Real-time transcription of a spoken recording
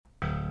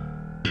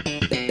It's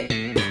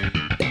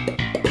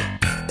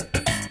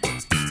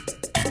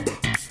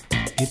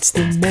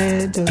the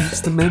Mantos,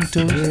 it's the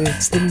Mentos,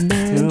 it's the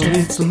Mantos,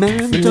 it's the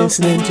Mentos. You're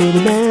listening to the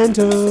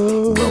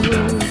Mantos.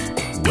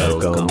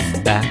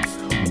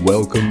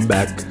 Welcome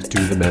back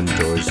to the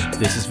Mentors.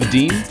 This is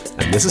Vadim.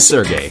 And this is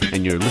Sergey.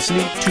 And you're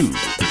listening to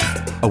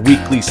a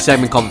weekly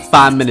segment called the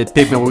 5-Minute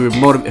Pick Me Up, where we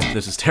motivate.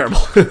 This is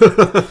terrible.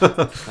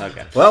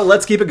 Okay. Well,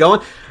 let's keep it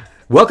going.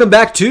 Welcome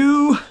back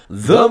to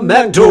The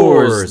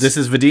Mentors. This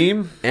is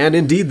Vadim. And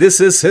indeed,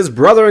 this is his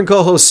brother and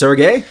co-host,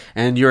 Sergey.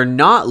 And you're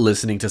not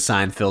listening to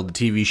Seinfeld, the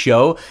TV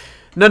show.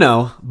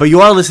 No, but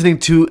you are listening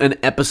to an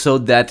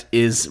episode that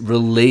is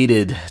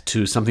related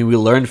to something we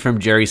learned from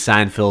Jerry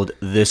Seinfeld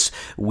this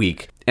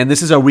week. And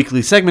this is our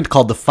weekly segment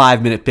called the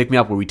 5-Minute Pick Me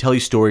Up, where we tell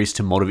you stories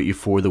to motivate you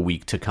for the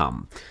week to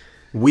come.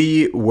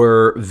 We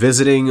were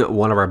visiting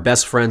one of our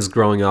best friends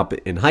growing up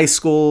in high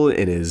school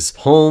in his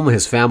home,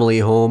 his family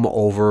home,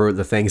 over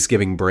the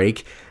Thanksgiving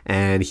break.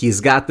 And he's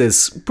got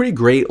this pretty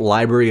great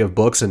library of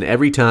books. And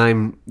every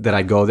time that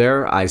I go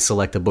there, I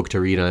select a book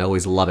to read, and I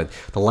always love it.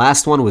 The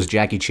last one was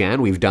Jackie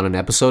Chan. We've done an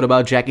episode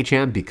about Jackie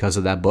Chan because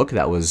of that book.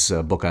 That was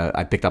a book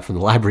I picked up from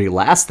the library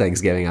last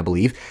Thanksgiving, I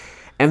believe.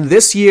 And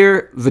this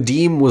year,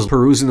 Vadim was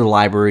perusing the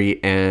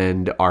library,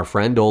 and our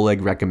friend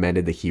Oleg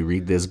recommended that he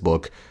read this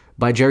book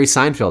by Jerry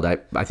Seinfeld.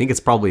 I think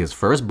it's probably his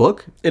first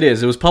book. It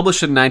is. It was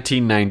published in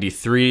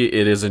 1993.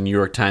 It is a New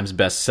York Times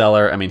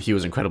bestseller. I mean, he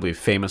was incredibly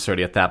famous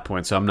already at that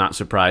point, so I'm not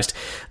surprised.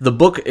 The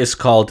book is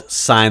called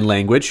Sign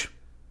Language.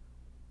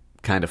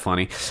 Kind of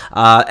funny.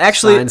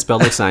 Actually, Sign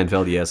spelled like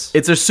Seinfeld, yes.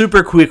 It's a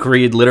super quick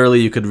read.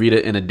 Literally, you could read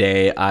it in a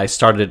day. I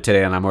started it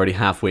today, and I'm already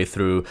halfway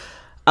through.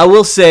 I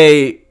will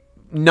say,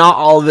 not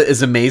all of it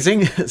is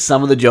amazing.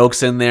 Some of the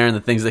jokes in there and the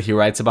things that he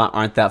writes about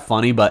aren't that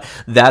funny, but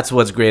that's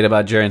what's great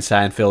about Jerry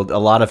Seinfeld. A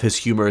lot of his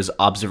humor is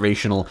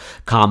observational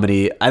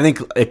comedy. I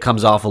think it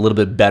comes off a little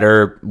bit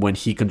better when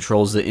he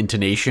controls the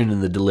intonation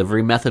and the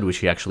delivery method, which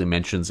he actually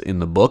mentions in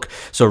the book.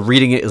 So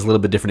reading it is a little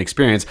bit different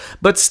experience,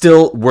 but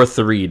still worth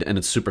the read, and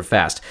it's super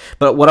fast.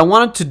 But what I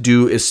wanted to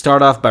do is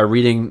start off by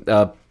reading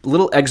a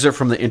little excerpt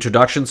from the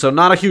introduction. So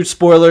not a huge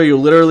spoiler.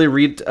 You'll literally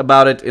read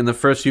about it in the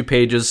first few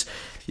pages.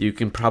 You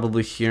can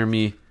probably hear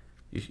me.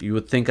 You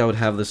would think I would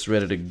have this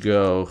ready to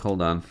go.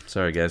 Hold on.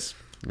 Sorry, guys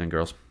and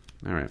girls.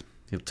 All right.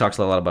 He talks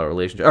a lot about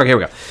relationships. Okay, here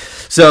we go.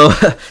 So,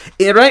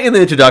 right in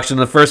the introduction,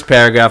 the first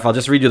paragraph, I'll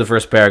just read you the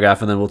first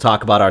paragraph, and then we'll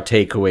talk about our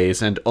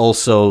takeaways, and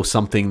also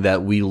something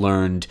that we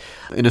learned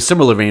in a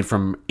similar vein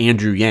from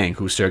Andrew Yang,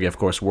 who Sergey, of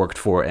course, worked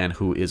for, and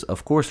who is,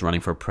 of course,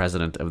 running for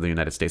president of the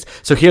United States.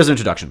 So here's the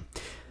introduction.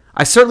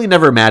 I certainly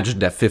never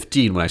imagined at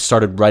 15, when I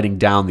started writing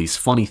down these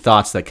funny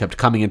thoughts that kept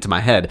coming into my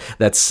head,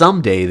 that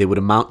someday they would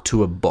amount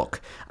to a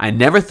book. I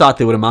never thought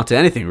they would amount to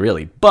anything,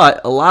 really,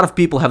 but a lot of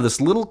people have this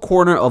little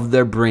corner of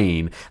their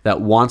brain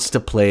that wants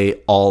to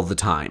play all the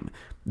time.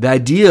 The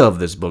idea of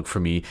this book for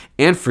me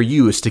and for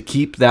you is to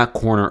keep that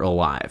corner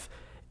alive.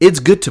 It's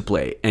good to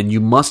play, and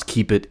you must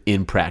keep it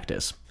in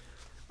practice.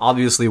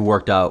 Obviously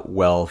worked out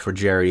well for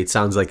Jerry. It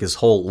sounds like his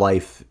whole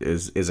life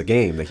is a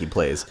game that he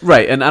plays.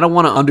 Right, and I don't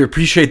want to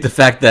underappreciate the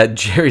fact that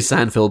Jerry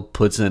Seinfeld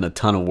puts in a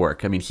ton of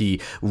work. I mean, he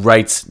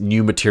writes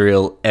new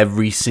material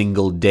every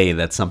single day.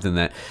 That's something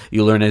that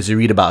you learn as you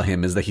read about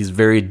him, is that he's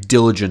very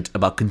diligent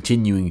about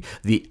continuing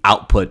the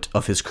output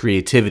of his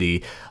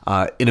creativity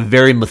in a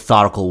very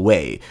methodical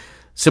way.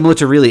 Similar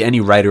to really any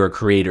writer or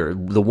creator,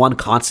 the one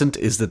constant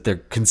is that they're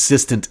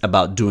consistent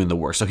about doing the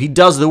work. So he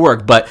does the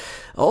work, but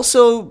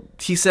also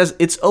he says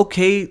it's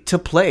okay to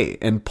play,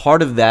 and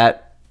part of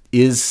that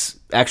is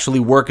actually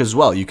work as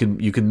well. You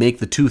can make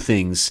the two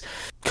things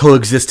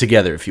coexist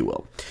together, if you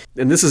will.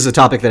 And this is a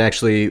topic that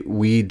actually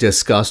we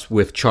discussed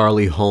with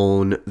Charlie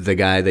Hone, the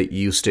guy that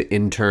used to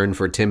intern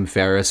for Tim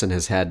Ferriss and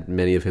has had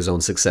many of his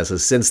own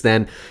successes since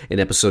then, in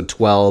episode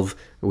 12,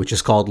 which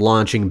is called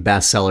Launching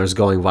Bestsellers,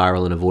 Going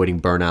Viral, and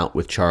Avoiding Burnout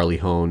with Charlie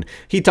Hone.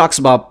 He talks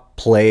about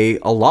play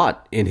a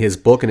lot in his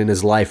book and in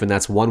his life, and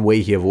that's one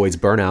way he avoids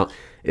burnout,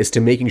 is to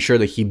making sure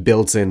that he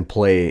builds in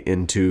play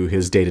into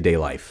his day-to-day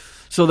life.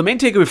 So the main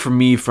takeaway for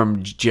me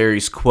from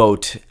Jerry's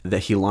quote that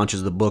he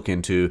launches the book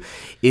into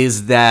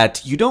is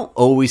that you don't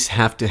always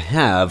have to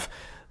have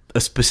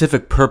a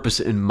specific purpose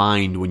in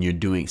mind when you're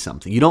doing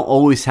something. You don't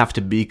always have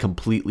to be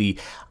completely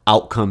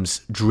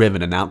outcomes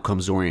driven and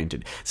outcomes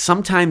oriented.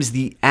 Sometimes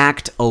the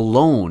act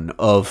alone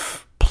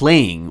of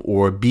playing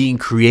or being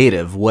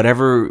creative,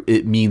 whatever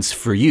it means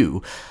for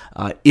you,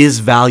 is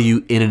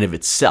value in and of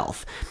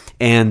itself.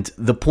 And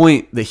the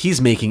point that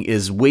he's making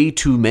is way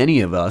too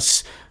many of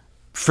us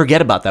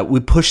forget about that. We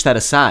push that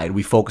aside.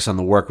 We focus on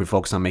the work, we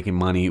focus on making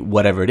money,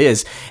 whatever it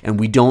is, and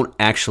we don't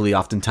actually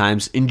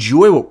oftentimes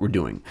enjoy what we're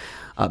doing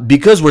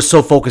because we're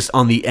so focused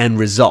on the end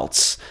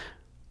results.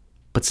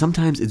 But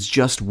sometimes it's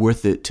just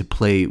worth it to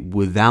play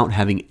without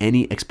having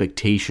any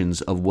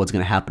expectations of what's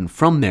going to happen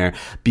from there,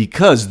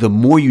 because the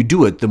more you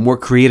do it, the more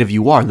creative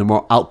you are, and the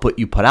more output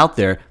you put out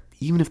there,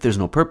 even if there's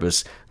no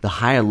purpose, the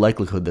higher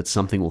likelihood that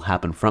something will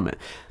happen from it.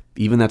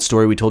 Even that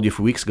story we told you a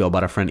few weeks ago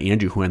about our friend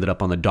Andrew, who ended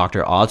up on the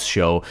Dr. Oz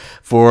show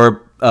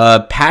for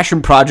a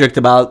passion project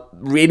about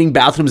raiding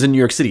bathrooms in New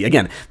York City.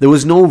 Again, there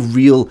was no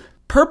real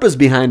purpose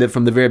behind it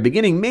from the very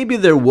beginning. Maybe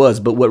there was,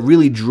 but what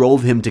really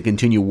drove him to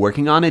continue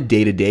working on it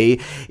day to day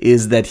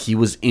is that he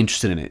was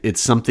interested in it. It's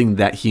something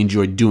that he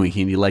enjoyed doing.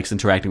 He likes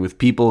interacting with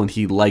people, and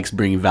he likes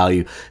bringing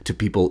value to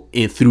people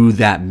through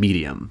that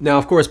medium. Now,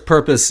 of course,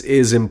 purpose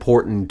is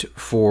important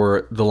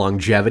for the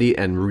longevity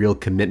and real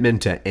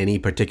commitment to any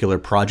particular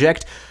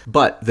project,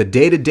 but the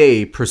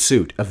day-to-day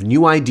pursuit of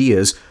new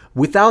ideas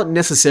without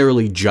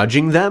necessarily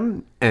judging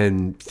them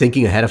and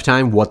thinking ahead of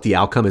time what the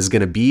outcome is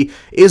going to be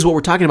is what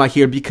we're talking about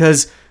here,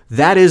 because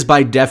that is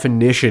by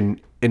definition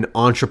an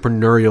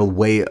entrepreneurial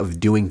way of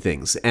doing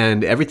things.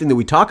 And everything that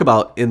we talk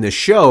about in this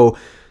show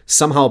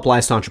somehow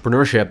applies to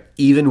entrepreneurship,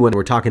 even when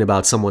we're talking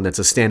about someone that's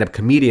a stand-up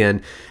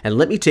comedian. And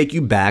let me take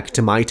you back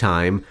to my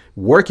time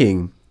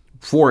working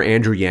for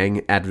Andrew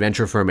Yang at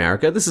Venture for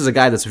America. This is a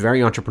guy that's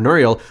very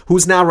entrepreneurial,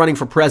 who's now running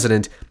for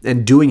president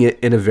and doing it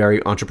in a very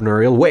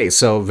entrepreneurial way.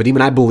 So Vadim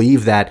and I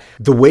believe that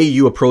the way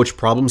you approach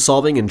problem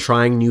solving and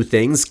trying new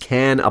things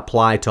can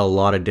apply to a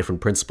lot of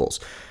different principles,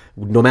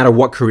 no matter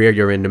what career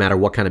you're in, no matter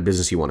what kind of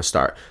business you want to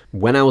start.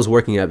 When I was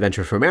working at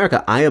Venture for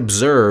America, I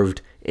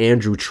observed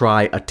Andrew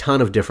try a ton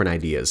of different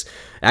ideas.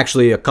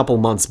 Actually, a couple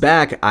months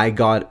back, I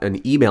got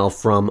an email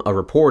from a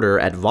reporter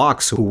at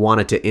Vox who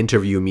wanted to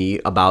interview me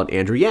about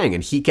Andrew Yang,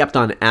 and he kept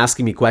on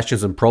asking me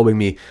questions and probing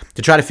me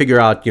to try to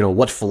figure out,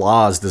 what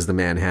flaws does the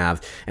man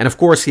have? And of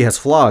course, he has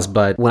flaws,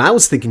 but when I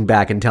was thinking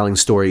back and telling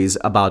stories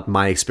about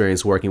my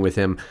experience working with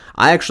him,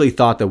 I actually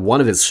thought that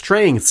one of his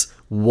strengths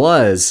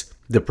was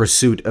the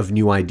pursuit of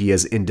new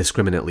ideas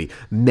indiscriminately.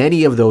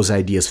 Many of those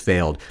ideas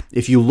failed.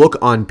 If you look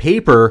on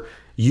paper,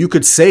 you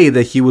could say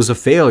that he was a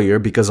failure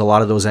because a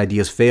lot of those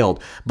ideas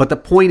failed. But the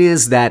point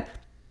is that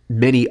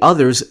many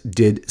others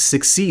did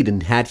succeed,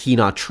 and had he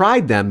not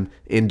tried them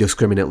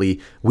indiscriminately,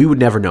 we would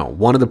never know.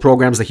 One of the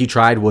programs that he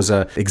tried was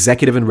a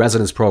executive in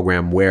residence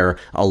program where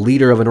a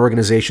leader of an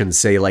organization,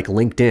 say like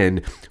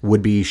LinkedIn,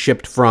 would be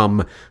shipped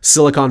from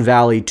Silicon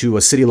Valley to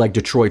a city like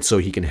Detroit so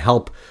he can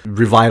help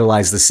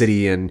revitalize the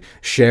city and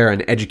share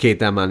and educate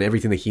them on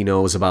everything that he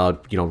knows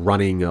about,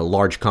 running a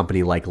large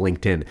company like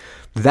LinkedIn.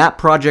 That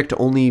project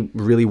only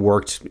really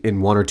worked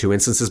in one or two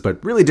instances,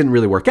 but really didn't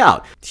really work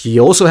out. He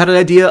also had an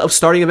idea of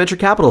starting a venture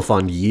capital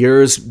fund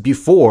years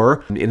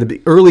before, in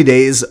the early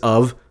days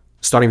of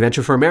starting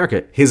Venture for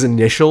America. His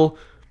initial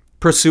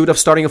pursuit of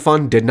starting a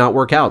fund did not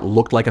work out,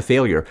 looked like a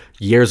failure.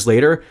 Years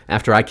later,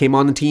 after I came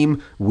on the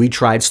team, we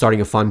tried starting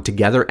a fund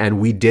together and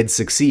we did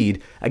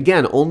succeed.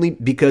 Again, only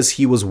because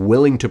he was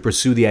willing to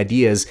pursue the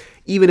ideas,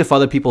 even if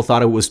other people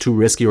thought it was too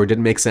risky or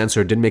didn't make sense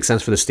or didn't make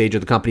sense for the stage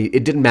of the company.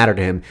 It didn't matter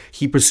to him.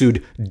 He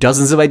pursued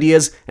dozens of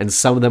ideas and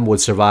some of them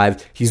would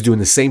survive. He's doing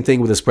the same thing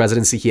with his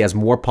presidency. He has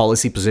more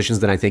policy positions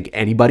than I think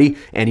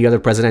any other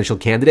presidential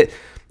candidate.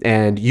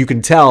 And you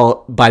can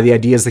tell by the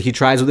ideas that he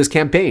tries with his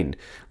campaign.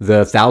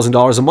 The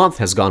 $1,000 a month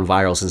has gone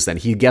viral since then.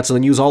 He gets on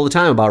the news all the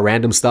time about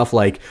random stuff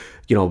like,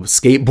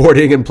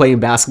 skateboarding and playing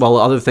basketball,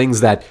 other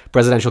things that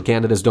presidential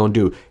candidates don't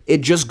do. It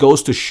just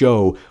goes to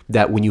show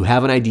that when you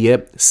have an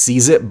idea,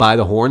 seize it by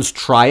the horns,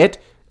 try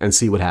it, and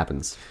see what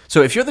happens.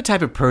 So if you're the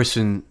type of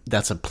person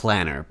that's a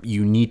planner,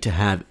 you need to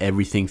have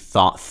everything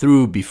thought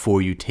through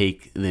before you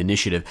take the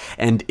initiative.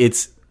 And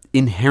it's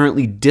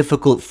inherently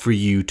difficult for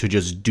you to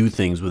just do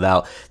things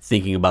without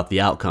thinking about the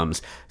outcomes.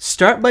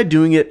 Start by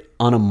doing it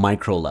on a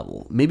micro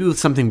level, maybe with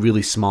something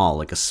really small,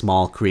 like a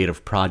small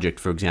creative project,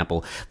 for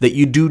example, that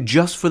you do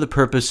just for the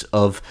purpose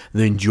of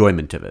the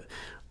enjoyment of it.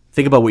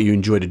 Think about what you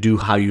enjoy to do,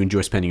 how you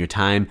enjoy spending your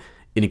time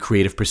in a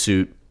creative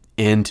pursuit,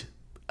 and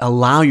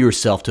allow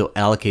yourself to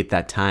allocate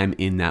that time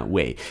in that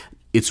way.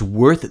 It's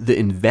worth the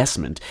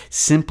investment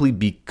simply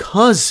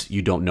because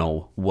you don't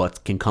know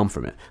what can come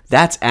from it.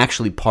 That's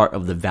actually part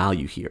of the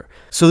value here.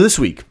 So this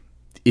week,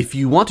 if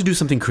you want to do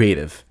something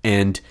creative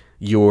and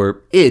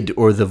your id,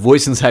 or the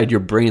voice inside your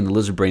brain, the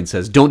lizard brain,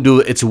 says, don't do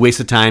it, it's a waste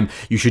of time,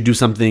 you should do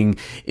something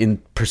in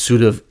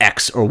pursuit of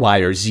X or Y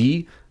or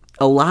Z,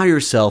 allow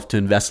yourself to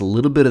invest a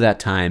little bit of that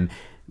time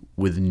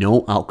with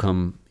no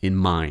outcome in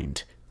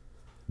mind,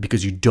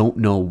 because you don't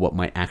know what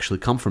might actually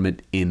come from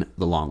it in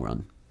the long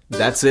run.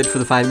 That's it for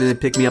the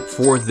 5-Minute Pick-Me-Up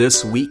for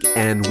this week,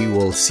 and we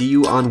will see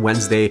you on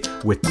Wednesday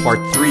with part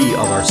 3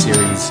 of our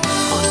series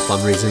on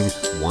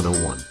Fundraising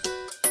 101.